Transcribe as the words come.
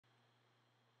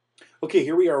Okay,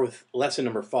 here we are with lesson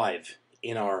number 5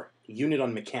 in our unit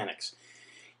on mechanics.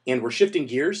 And we're shifting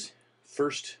gears.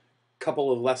 First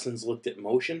couple of lessons looked at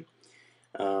motion.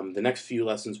 The next few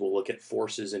lessons will look at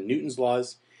forces and Newton's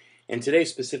laws. And today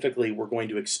specifically we're going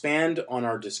to expand on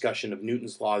our discussion of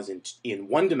Newton's laws in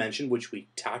one dimension, which we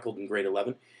tackled in grade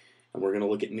 11. And we're going to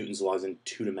look at Newton's laws in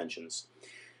 2 dimensions.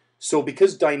 So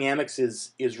because dynamics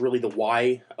is really the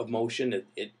why of motion,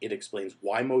 it explains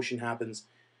why motion happens.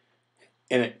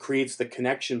 And it creates the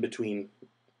connection between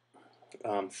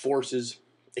forces.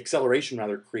 Acceleration,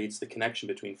 rather, creates the connection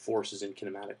between forces and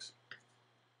kinematics.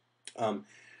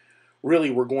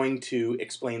 Really, we're going to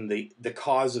explain the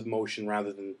cause of motion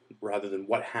rather than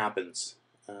what happens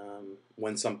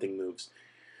when something moves.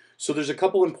 So there's a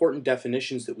couple important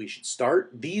definitions that we should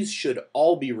start. These should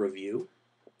all be review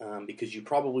because you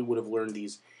probably would have learned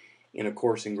these in a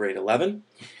course in grade 11.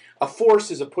 A force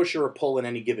is a push or a pull in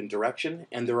any given direction,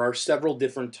 and there are several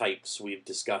different types we've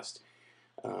discussed.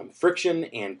 Friction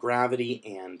and gravity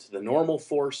and the normal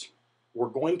force. We're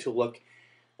going to look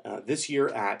this year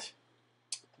at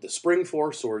the spring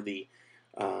force or the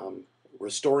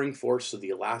restoring force, so the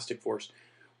elastic force.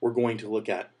 We're going to look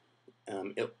at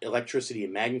electricity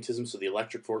and magnetism, so the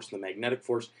electric force and the magnetic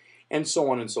force, and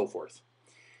so on and so forth.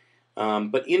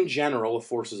 But in general, a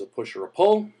force is a push or a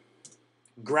pull.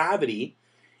 Gravity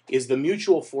is the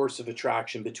mutual force of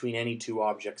attraction between any two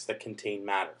objects that contain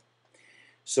matter.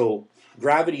 So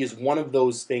gravity is one of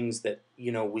those things that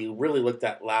we really looked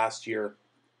at last year,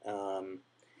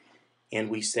 and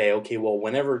we say, okay, well,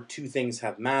 whenever two things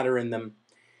have matter in them,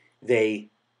 they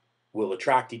will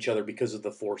attract each other because of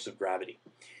the force of gravity.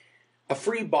 A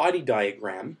free body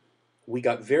diagram, we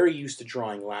got very used to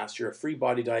drawing last year. A free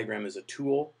body diagram is a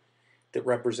tool that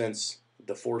represents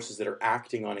the forces that are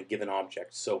acting on a given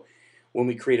object. So when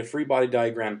we create a free body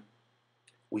diagram,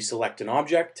 we select an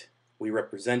object, we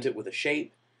represent it with a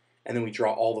shape, and then we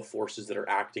draw all the forces that are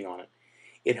acting on it.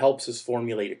 It helps us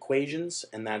formulate equations,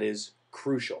 and that is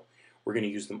crucial. We're going to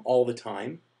use them all the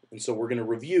time, and so we're going to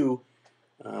review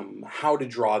how to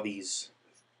draw these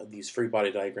free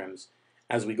body diagrams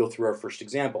as we go through our first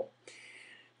example.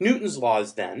 Newton's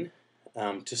laws, then,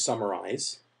 to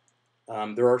summarize,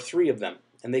 there are 3 of them,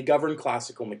 and they govern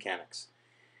classical mechanics.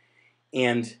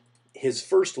 And his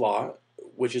first law,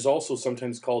 which is also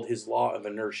sometimes called his law of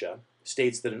inertia,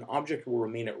 states that an object will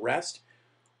remain at rest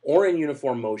or in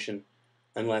uniform motion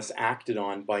unless acted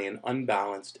on by an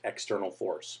unbalanced external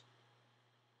force.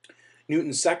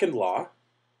 Newton's second law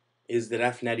is that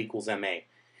F net equals ma.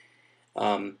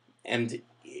 And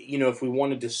if we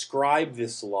want to describe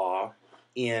this law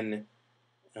in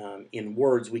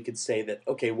words, we could say that,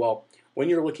 okay, well, when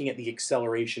you're looking at the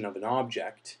acceleration of an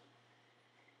object,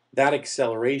 that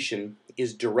acceleration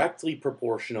is directly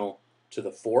proportional to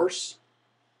the force,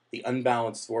 the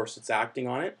unbalanced force that's acting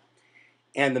on it,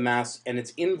 and the mass, and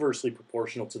it's inversely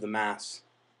proportional to the mass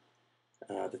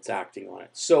that's acting on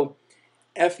it. So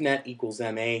F net equals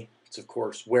ma. It's, of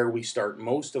course, where we start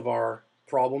most of our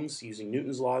problems using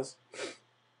Newton's laws.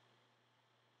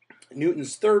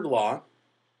 Newton's third law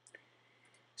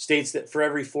states that for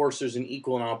every force there's an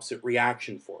equal and opposite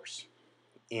reaction force.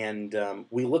 And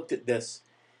we looked at this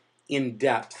in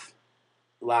depth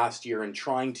last year in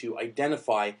trying to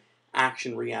identify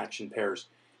action-reaction pairs.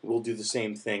 We'll do the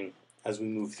same thing as we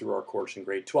move through our course in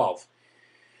grade 12.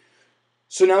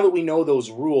 So now that we know those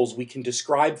rules, we can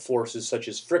describe forces such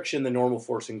as friction, the normal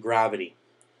force, and gravity.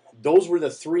 Those were the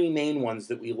 3 main ones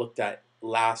that we looked at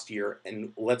last year,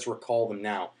 and let's recall them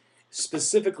now.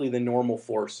 Specifically the normal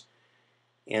force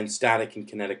and static and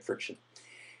kinetic friction.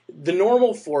 The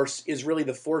normal force is really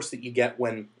the force that you get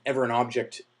whenever an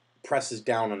object presses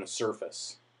down on a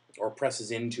surface or presses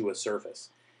into a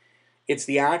surface. It's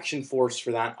the action force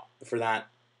it's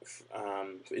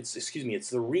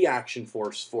the reaction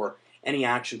force for any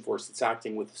action force that's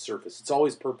acting with the surface. It's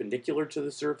always perpendicular to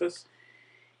the surface,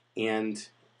 and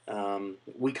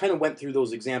we kind of went through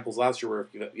those examples last year where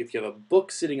if you have a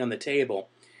book sitting on the table,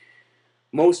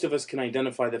 most of us can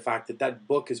identify the fact that that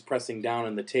book is pressing down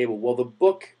on the table. Well, the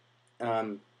book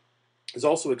is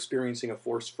also experiencing a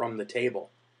force from the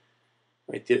table.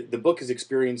 Right? The book is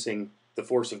experiencing the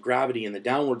force of gravity in the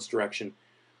downwards direction.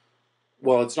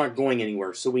 Well, it's not going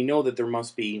anywhere, so we know that there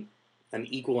must be an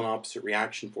equal and opposite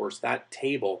reaction force. That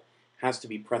table has to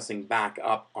be pressing back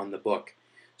up on the book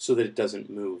so that it doesn't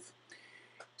move.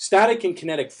 Static and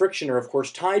kinetic friction are, of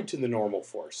course, tied to the normal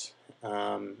force,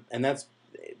 and that's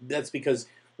because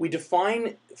we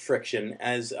define friction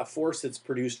as a force that's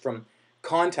produced from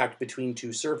contact between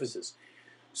 2 surfaces.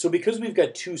 So because we've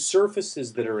got 2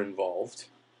 surfaces that are involved,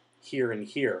 here and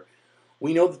here,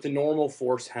 we know that the normal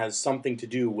force has something to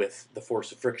do with the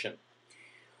force of friction.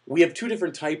 We have two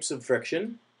different types of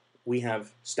friction. We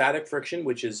have static friction,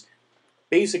 which is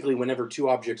basically whenever two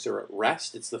objects are at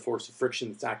rest. It's the force of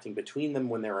friction that's acting between them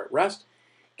when they're at rest.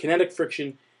 Kinetic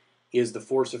friction is the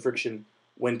force of friction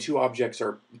when two objects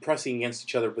are pressing against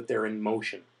each other but they're in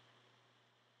motion.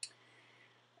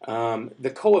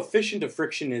 The coefficient of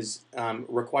friction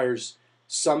requires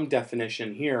some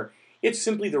definition here. It's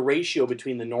simply the ratio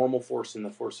between the normal force and the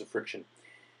force of friction.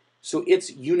 So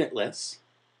it's unitless,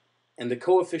 and the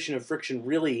coefficient of friction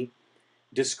really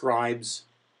describes,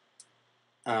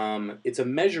 it's a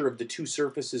measure of the two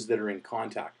surfaces that are in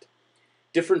contact.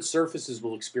 Different surfaces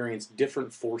will experience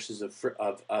different forces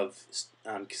of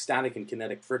static and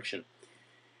kinetic friction.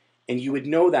 And you would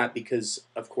know that because,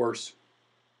 of course,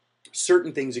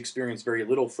 certain things experience very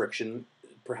little friction,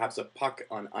 perhaps a puck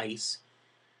on ice,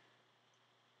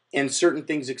 and certain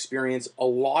things experience a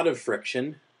lot of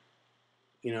friction,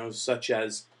 such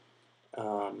as,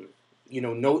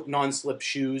 non-slip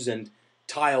shoes and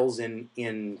tiles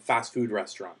in fast food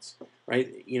restaurants,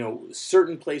 right?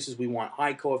 Certain places we want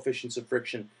high coefficients of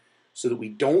friction so that we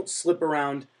don't slip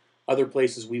around. Other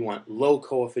places we want low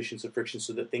coefficients of friction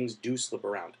so that things do slip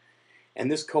around.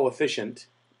 And this coefficient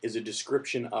is a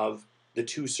description of the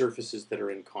two surfaces that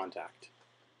are in contact.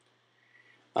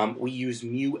 We use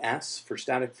mu s for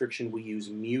static friction. We use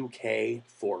mu k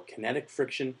for kinetic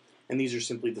friction. And these are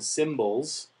simply the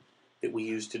symbols that we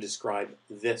use to describe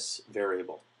this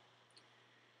variable.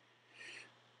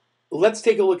 Let's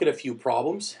take a look at a few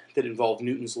problems that involve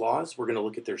Newton's laws. We're going to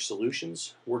look at their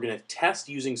solutions. We're going to test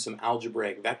using some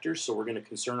algebraic vectors. So we're going to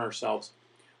concern ourselves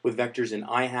with vectors in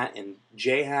I hat and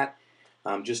j hat,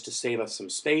 just to save us some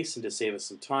space and to save us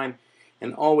some time.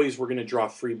 And always we're going to draw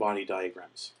free body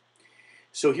diagrams.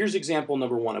 So here's example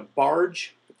number one. A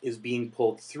barge is being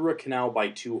pulled through a canal by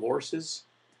two horses,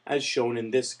 as shown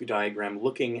in this diagram,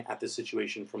 looking at the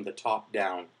situation from the top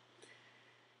down.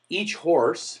 Each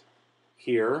horse,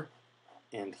 here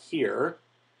and here,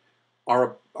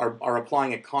 are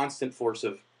applying a constant force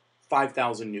of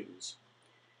 5,000 newtons.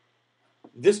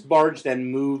 This barge then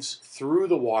moves through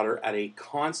the water at a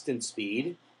constant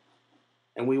speed,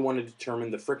 and we want to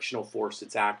determine the frictional force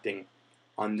that's acting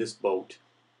on this boat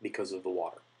because of the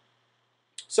water.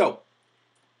 So,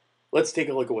 let's take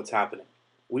a look at what's happening.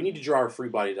 We need to draw our free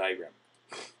body diagram.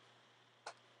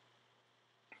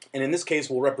 And in this case,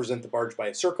 we'll represent the barge by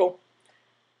a circle.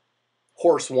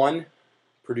 Horse 1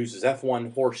 produces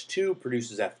F1, horse 2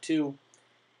 produces F2.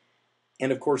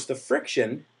 And of course, the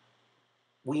friction,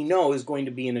 we know, is going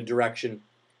to be in a direction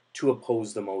to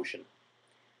oppose the motion.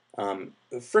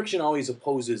 Friction always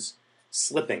opposes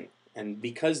slipping, and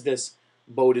because this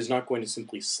boat is not going to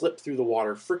simply slip through the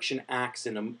water, friction acts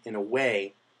in a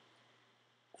way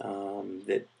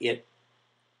that it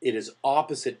is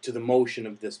opposite to the motion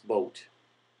of this boat.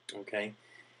 Okay.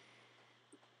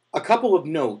 A couple of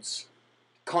notes.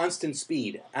 Constant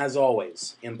speed, as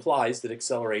always, implies that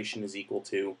acceleration is equal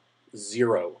to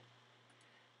 0.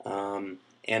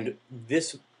 And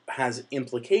this has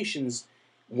implications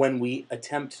when we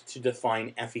attempt to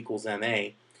define F equals ma,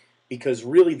 because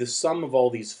really the sum of all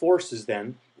these forces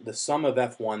then, the sum of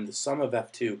F1, the sum of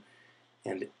F2,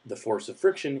 and the force of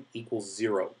friction equals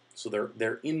 0. So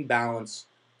they're in balance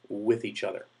with each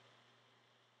other.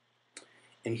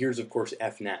 And here's, of course,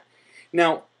 F net.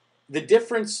 Now, the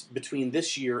difference between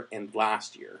this year and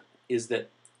last year is that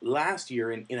last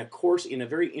year, in a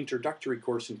very introductory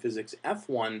course in physics,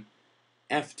 F1,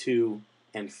 F2,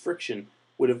 and friction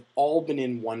would have all been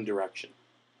in one direction.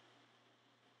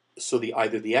 So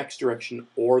either the x direction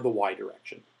or the y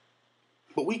direction.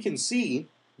 But we can see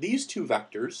these two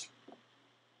vectors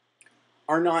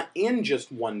are not in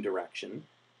just one direction.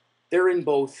 They're in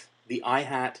both the I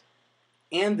hat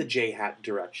and the j hat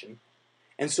direction.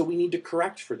 And so we need to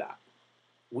correct for that.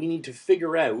 We need to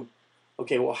figure out,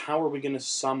 okay, well, how are we going to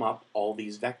sum up all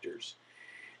these vectors?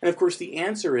 And of course, the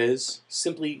answer is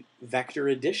simply vector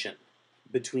addition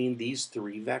between these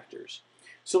three vectors.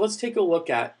 So let's take a look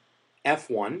at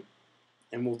F1,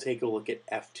 and we'll take a look at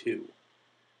F2.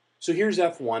 So here's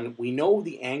F1. We know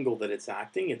the angle that it's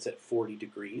acting. It's at 40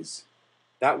 degrees.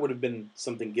 That would have been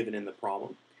something given in the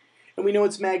problem. And we know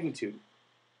its magnitude,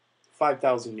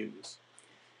 5,000 newtons.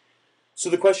 So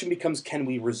the question becomes, can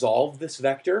we resolve this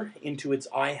vector into its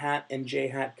I hat and j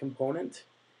hat component?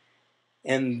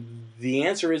 And the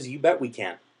answer is, you bet we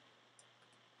can.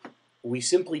 We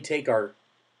simply take our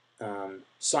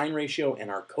sine ratio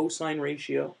and our cosine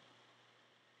ratio,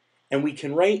 and we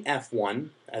can write F1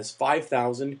 as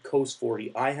 5,000 cos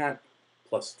 40 I hat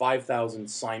plus 5,000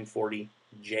 sine 40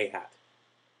 j hat.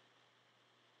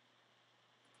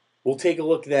 We'll take a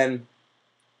look then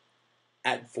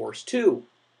at force 2.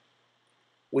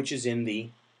 which is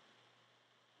in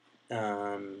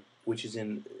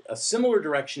a similar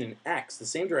direction in x, the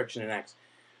same direction in x,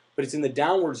 but it's in the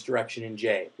downwards direction in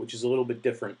j, which is a little bit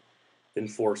different than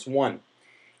force 1.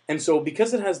 And so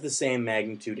because it has the same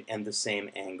magnitude and the same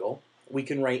angle, we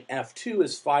can write F2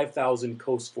 as 5,000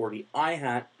 cos 40 I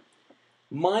hat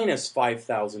minus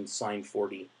 5,000 sine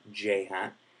 40 j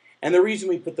hat. And the reason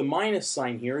we put the minus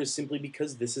sign here is simply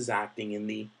because this is acting in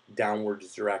the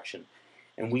downwards direction.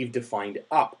 And we've defined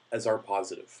up as our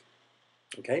positive.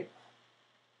 Okay?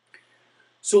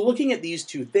 So looking at these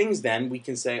two things then, we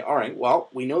can say, all right, well,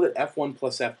 we know that F1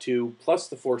 plus F2 plus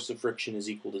the force of friction is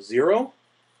equal to 0.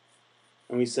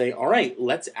 And we say, all right,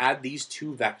 let's add these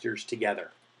two vectors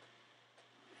together.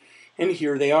 And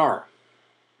here they are.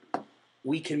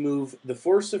 We can move the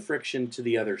force of friction to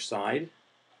the other side,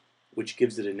 which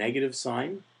gives it a negative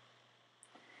sign.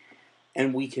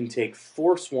 And we can take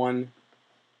force 1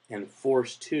 and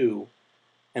force 2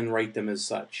 and write them as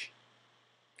such.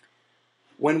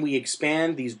 When we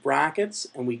expand these brackets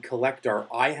and we collect our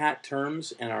I hat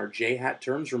terms and our j hat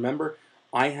terms, remember,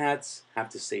 I hats have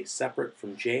to stay separate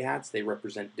from j hats. They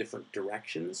represent different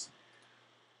directions.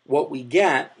 What we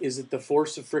get is that the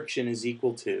force of friction is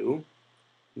equal to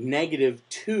negative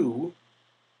 2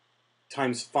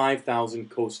 times 5,000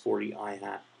 cos 40 I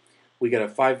hat. We got a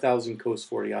 5,000 cos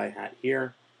 40 I hat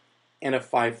here and a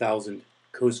 5,000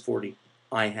 cos 40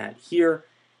 I hat here,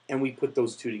 and we put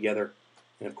those two together,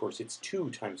 and of course it's 2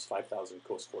 times 5,000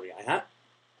 cos 40 I hat.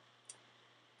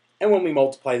 And when we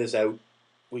multiply this out,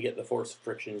 we get the force of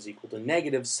friction is equal to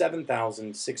negative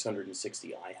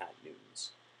 7,660 I hat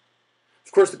newtons.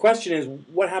 Of course, the question is,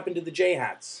 what happened to the j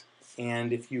hats?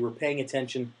 And if you were paying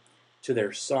attention to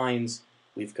their signs,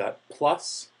 we've got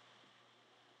plus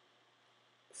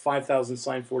 5,000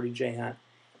 sine 40 j hat,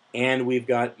 and we've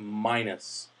got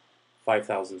minus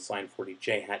 5,000 sine 40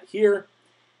 j hat here.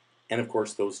 And of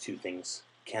course, those two things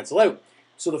cancel out.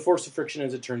 So the force of friction,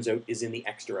 as it turns out, is in the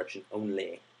x direction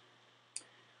only.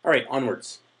 All right,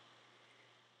 onwards.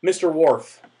 Mr.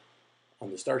 Worf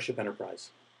on the Starship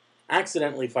Enterprise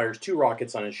accidentally fires 2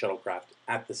 rockets on his shuttlecraft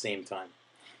at the same time.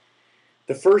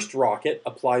 The first rocket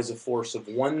applies a force of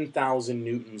 1,000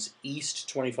 newtons east,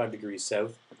 25 degrees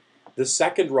south. The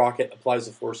second rocket applies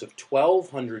a force of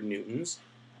 1,200 newtons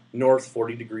north,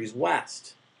 40 degrees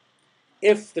west.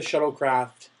 If the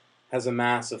shuttlecraft has a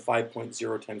mass of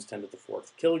 5.0 times 10 to the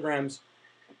 4th kilograms,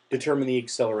 determine the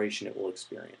acceleration it will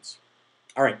experience.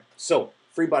 All right, so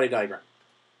free body diagram.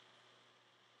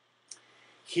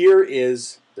 Here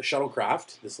is the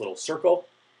shuttlecraft, this little circle,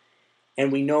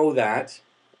 and we know that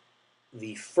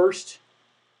the first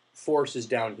force is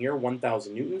down here,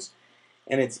 1,000 newtons,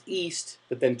 and it's east,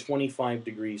 but then 25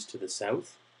 degrees to the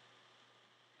south.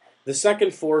 The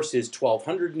second force is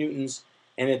 1,200 newtons,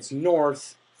 and it's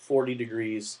north, 40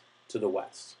 degrees to the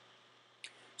west.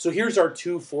 So here's our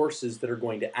two forces that are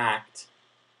going to act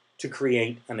to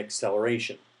create an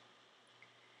acceleration.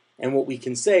 And what we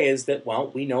can say is that, well,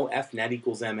 we know F net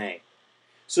equals ma.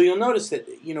 So you'll notice that,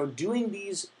 doing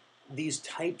these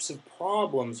types of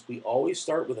problems, we always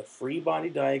start with a free body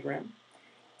diagram,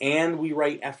 and we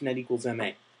write F net equals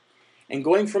ma. And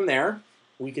going from there,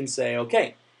 we can say,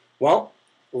 okay, well,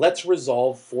 let's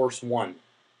resolve force 1.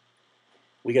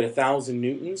 We get 1,000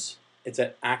 newtons. It's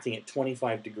acting at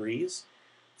 25 degrees.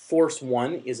 Force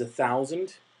 1 is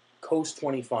 1,000 cos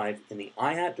 25 in the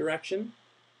I hat direction,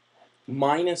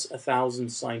 minus 1,000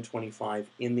 sine 25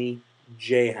 in the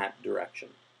j hat direction.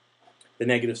 The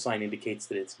negative sign indicates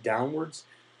that it's downwards.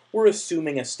 We're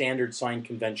assuming a standard sign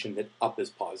convention that up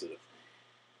is positive.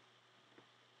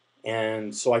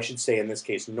 And so I should say in this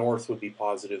case north would be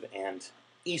positive and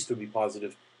east would be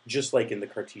positive, just like in the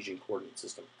Cartesian coordinate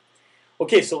system.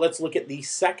 Okay, so let's look at the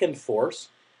second force,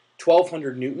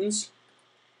 1,200 newtons.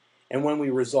 And when we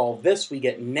resolve this, we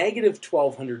get negative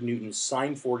 1,200 newtons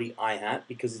sine 40 I hat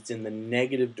because it's in the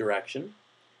negative direction.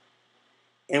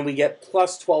 And we get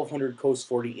plus 1,200 cos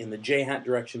 40 in the j hat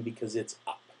direction because it's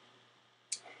up.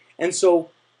 And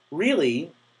so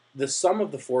really, the sum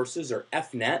of the forces, or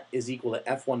F net, is equal to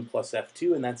F1 plus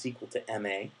F2, and that's equal to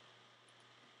ma.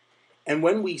 And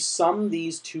when we sum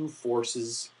these two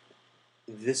forces,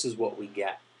 this is what we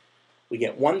get. We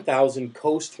get 1,000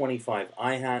 cos 25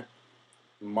 I hat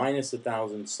minus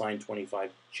 1,000 sine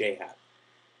 25 j hat.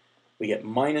 We get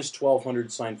minus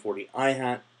 1,200 sine 40 I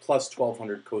hat plus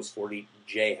 1,200 cos 40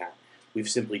 j hat. We've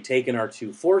simply taken our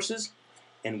two forces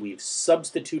and we've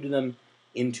substituted them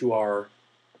into our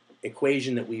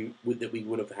equation that we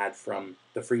would have had from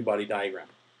the free body diagram.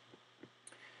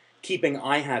 Keeping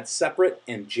I hat separate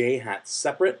and j hat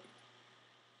separate,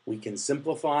 we can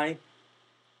simplify.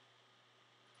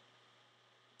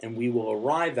 and we will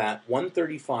arrive at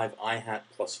 135 I hat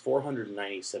plus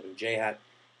 497 j hat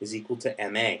is equal to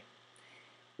ma.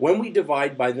 When we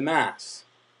divide by the mass,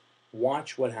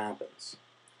 watch what happens.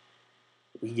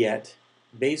 We get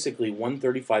basically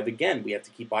 135 again. We have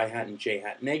to keep I hat and j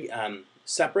hat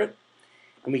separate,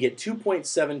 and we get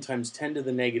 2.7 times 10 to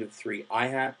the negative 3 I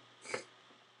hat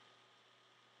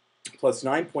plus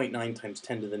 9.9 times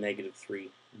 10 to the negative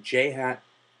 3 j hat,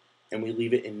 and we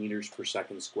leave it in meters per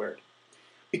second squared.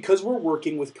 Because we're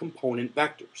working with component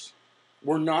vectors,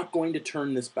 we're not going to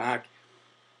turn this back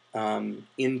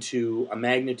into a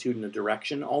magnitude and a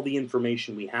direction. All the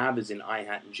information we have is in I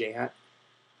hat and j hat.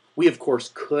 We, of course,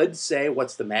 could say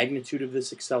what's the magnitude of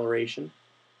this acceleration,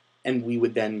 and we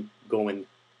would then go and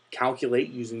calculate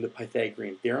using the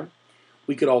Pythagorean theorem.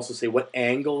 We could also say what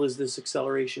angle is this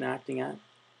acceleration acting at,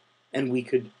 and we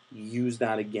could use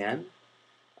that again.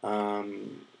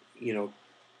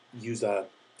 Use a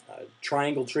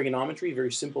triangle trigonometry,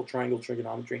 very simple triangle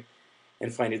trigonometry,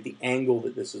 and find out the angle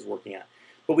that this is working at.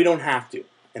 But we don't have to,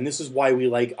 and this is why we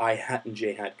like I hat and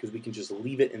j hat, because we can just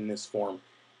leave it in this form,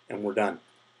 and we're done.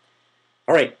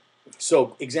 All right,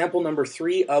 so example number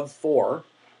 3 of 4,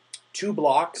 2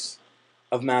 blocks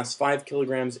of mass 5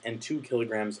 kilograms and 2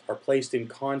 kilograms are placed in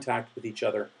contact with each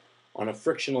other on a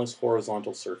frictionless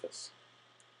horizontal surface.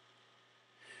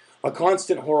 A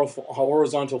constant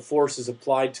horizontal force is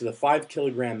applied to the 5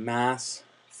 kilogram mass.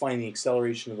 Find the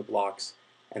acceleration of the blocks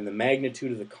and the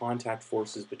magnitude of the contact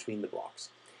forces between the blocks.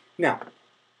 Now,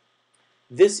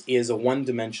 this is a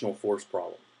one-dimensional force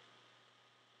problem.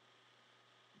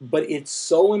 But it's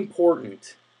so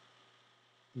important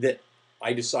that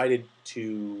I decided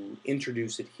to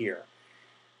introduce it here.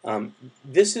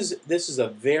 This is a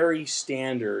very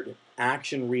standard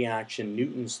action-reaction,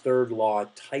 Newton's third law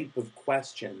type of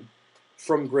question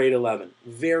from grade 11.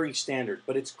 Very standard,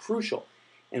 but it's crucial.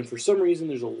 And for some reason,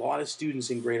 there's a lot of students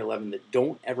in grade 11 that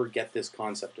don't ever get this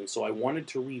concept. And so I wanted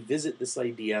to revisit this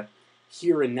idea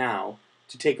here and now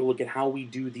to take a look at how we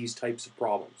do these types of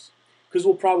problems, because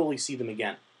we'll probably see them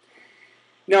again.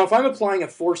 Now, if I'm applying a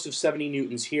force of 70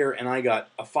 newtons here and I got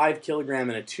a 5 kilogram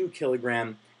and a 2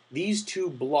 kilogram, these two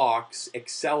blocks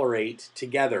accelerate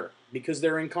together because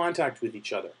they're in contact with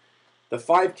each other. The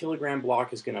 5 kilogram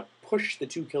block is going to push the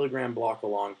 2 kilogram block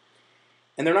along,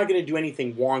 and they're not going to do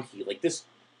anything wonky. Like this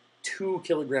 2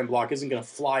 kilogram block isn't going to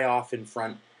fly off in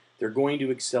front. They're going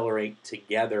to accelerate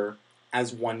together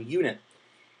as one unit.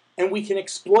 And we can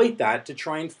exploit that to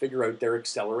try and figure out their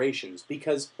accelerations,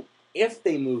 because if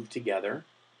they move together,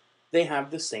 they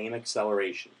have the same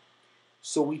acceleration.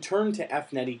 So we turn to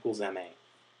F net equals ma.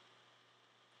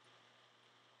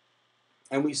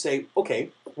 And we say,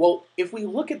 okay, well, if we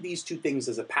look at these two things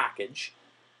as a package,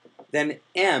 then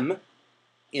m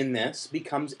in this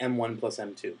becomes m1 plus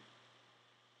m2.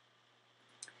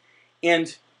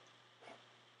 And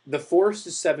the force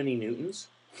is 70 newtons.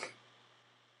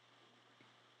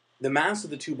 The mass of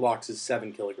the two blocks is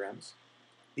 7 kilograms.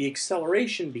 The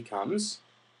acceleration becomes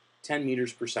 10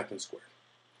 meters per second squared.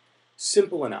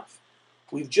 Simple enough.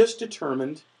 We've just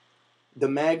determined the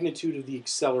magnitude of the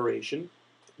acceleration.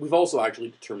 We've also actually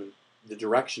determined the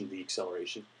direction of the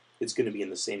acceleration. It's going to be in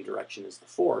the same direction as the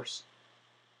force.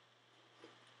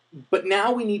 But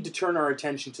now we need to turn our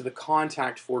attention to the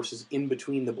contact forces in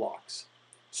between the blocks.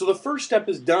 So the first step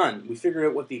is done. We figured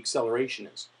out what the acceleration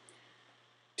is.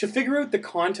 To figure out the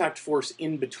contact force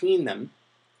in between them,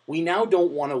 we now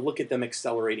don't want to look at them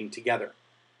accelerating together,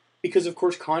 because of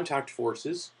course contact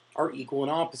forces are equal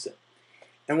and opposite.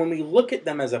 And when we look at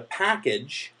them as a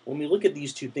package, when we look at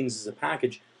these two things as a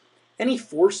package, any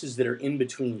forces that are in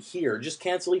between here just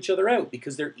cancel each other out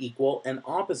because they're equal and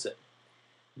opposite.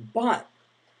 But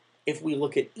if we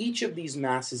look at each of these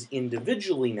masses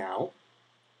individually now,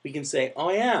 we can say, oh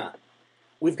yeah,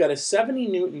 we've got a 70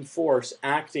 Newton force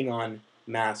acting on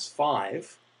mass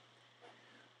 5,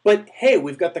 but hey,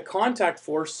 we've got the contact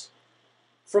force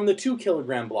from the 2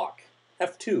 kilogram block,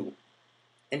 F2,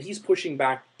 and he's pushing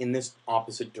back in this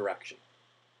opposite direction.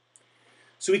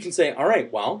 So we can say, all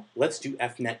right, well, let's do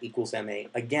F net equals ma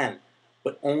again,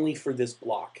 but only for this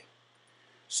block.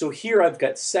 So here I've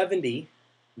got 70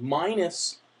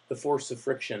 minus the force of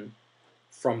friction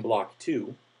from block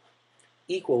 2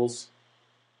 equals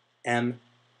ma.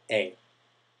 A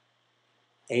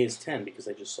is 10 because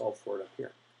I just solved for it up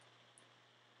here.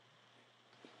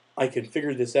 I can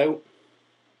figure this out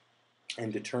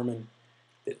and determine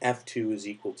that F2 is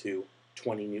equal to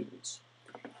 20 newtons.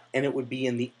 And it would be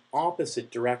in the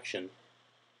opposite direction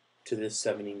to this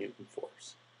 70 Newton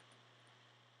force.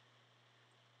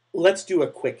 Let's do a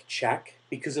quick check,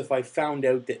 because if I found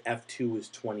out that F2 is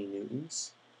 20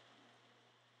 newtons,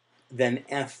 then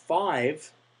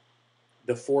F5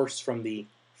 the force from the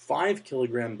 5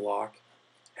 kilogram block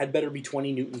had better be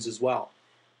 20 newtons as well.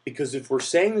 Because if we're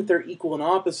saying that they're equal and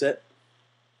opposite,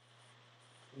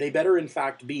 they better in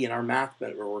fact be, and our math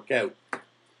better work out.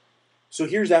 So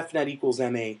here's F net equals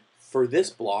ma for this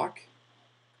block.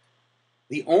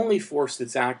 The only force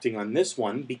that's acting on this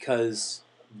one, because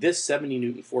this 70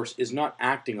 Newton force is not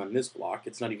acting on this block,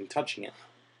 it's not even touching it.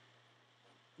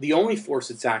 The only force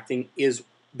that's acting is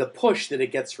the push that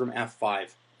it gets from F5,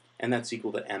 and that's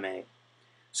equal to ma.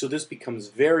 So this becomes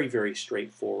very, very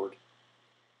straightforward,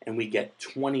 and we get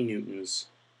 20 newtons,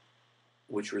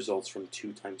 which results from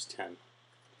 2 times 10.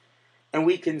 And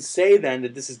we can say then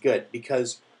that this is good,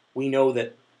 because we know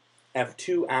that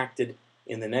F2 acted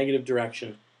in the negative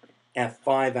direction,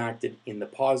 F5 acted in the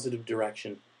positive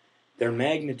direction. Their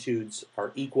magnitudes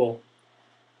are equal.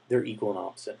 They're equal and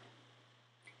opposite.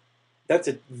 That's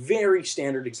a very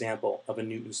standard example of a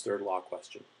Newton's third law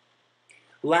question.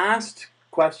 Last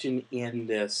question in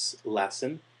this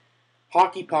lesson.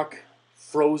 Hockey puck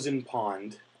frozen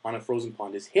pond on a frozen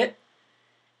pond is hit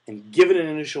and given an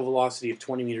initial velocity of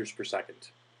 20 meters per second.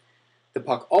 The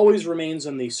puck always remains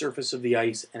on the surface of the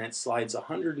ice and it slides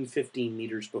 115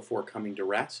 meters before coming to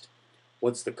rest.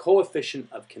 What's the coefficient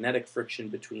of kinetic friction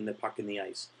between the puck and the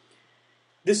ice?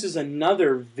 This is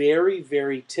another very,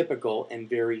 very typical and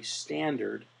very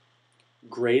standard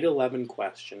grade 11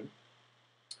 question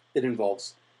that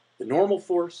involves the normal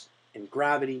force and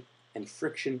gravity and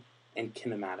friction and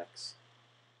kinematics.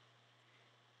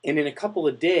 And in a couple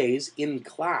of days in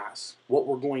class, what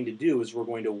we're going to do is we're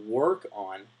going to work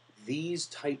on these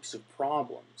types of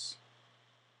problems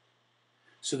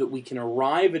so that we can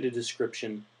arrive at a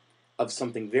description of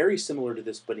something very similar to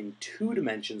this, but in 2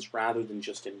 dimensions rather than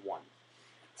just in 1.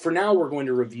 For now, we're going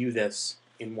to review this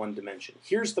in 1 dimension.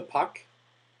 Here's the puck.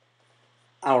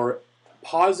 Our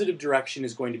positive direction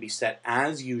is going to be set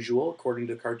as usual according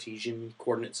to the Cartesian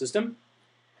coordinate system.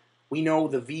 We know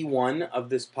the v1 of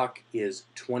this puck is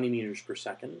 20 meters per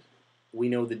second. We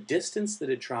know the distance that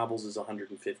it travels is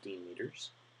 115 meters.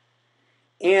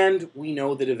 And we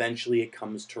know that eventually it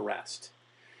comes to rest.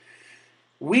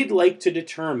 We'd like to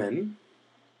determine,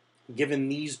 given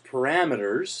these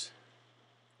parameters,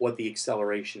 what the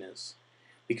acceleration is.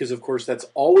 Because of course that's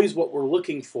always what we're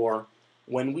looking for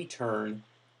when we turn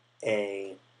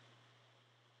a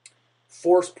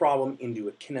force problem into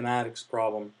a kinematics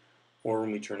problem, or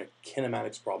when we turn a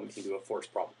kinematics problem into a force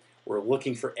problem. We're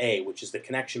looking for A, which is the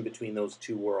connection between those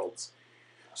 2 worlds.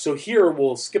 So here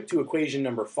we'll skip to equation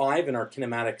number 5 in our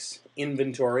kinematics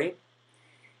inventory,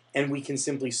 and we can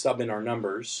simply sub in our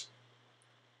numbers,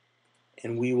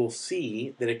 and we will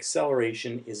see that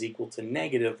acceleration is equal to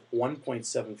negative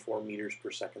 1.74 meters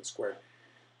per second squared.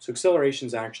 So acceleration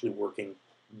is actually working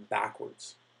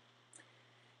backwards.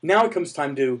 Now it comes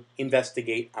time to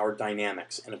investigate our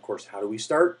dynamics. And of course, how do we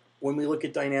start? When we look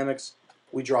at dynamics,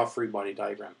 we draw a free body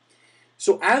diagram.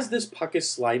 So as this puck is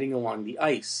sliding along the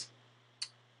ice,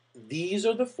 these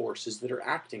are the forces that are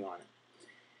acting on it.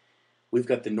 We've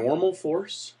got the normal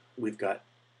force, we've got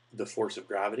the force of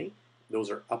gravity,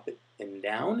 those are up and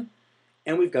down,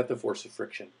 and we've got the force of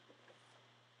friction.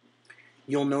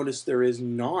 You'll notice there is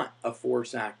not a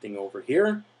force acting over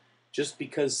here. Just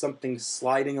because something's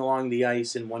sliding along the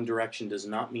ice in one direction does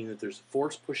not mean that there's a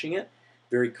force pushing it.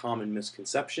 Very common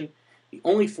misconception. The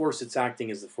only force that's acting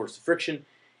is the force of friction,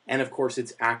 and of course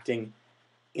it's acting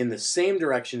in the same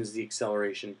direction as the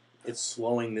acceleration. It's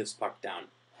slowing this puck down.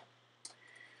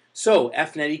 So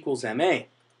F net equals ma,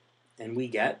 and we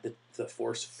get that the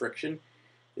force of friction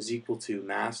is equal to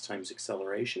mass times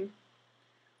acceleration.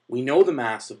 We know the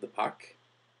mass of the puck.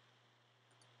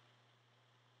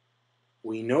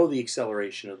 We know the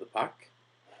acceleration of the puck.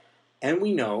 And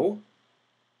we know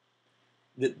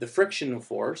that the frictional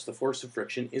force, the force of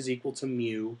friction, is equal to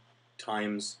mu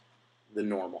times the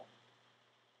normal.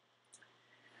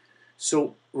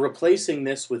 So replacing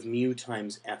this with mu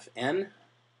times Fn,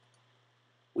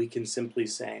 we can simply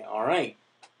say, all right,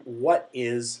 what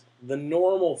is the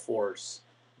normal force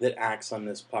that acts on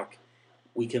this puck?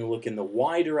 We can look in the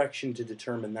y direction to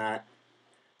determine that.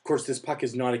 Of course, this puck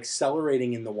is not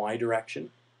accelerating in the y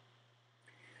direction.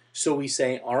 So we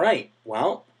say, all right,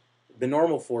 well, the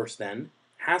normal force then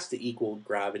has to equal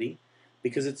gravity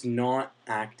because it's not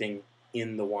acting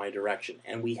in the y direction.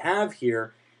 And we have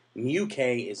here mu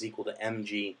k is equal to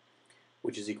mg,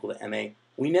 which is equal to ma.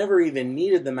 We never even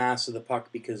needed the mass of the puck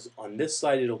because on this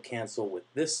side it'll cancel with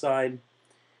this side.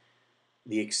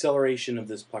 The acceleration of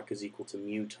this puck is equal to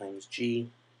mu times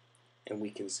g, and we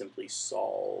can simply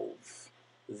solve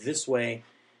this way,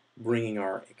 bringing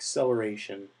our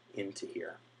acceleration into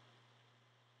here.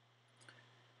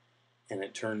 And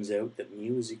it turns out that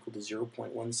mu is equal to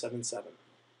 0.177.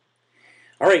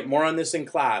 All right, more on this in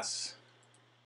class.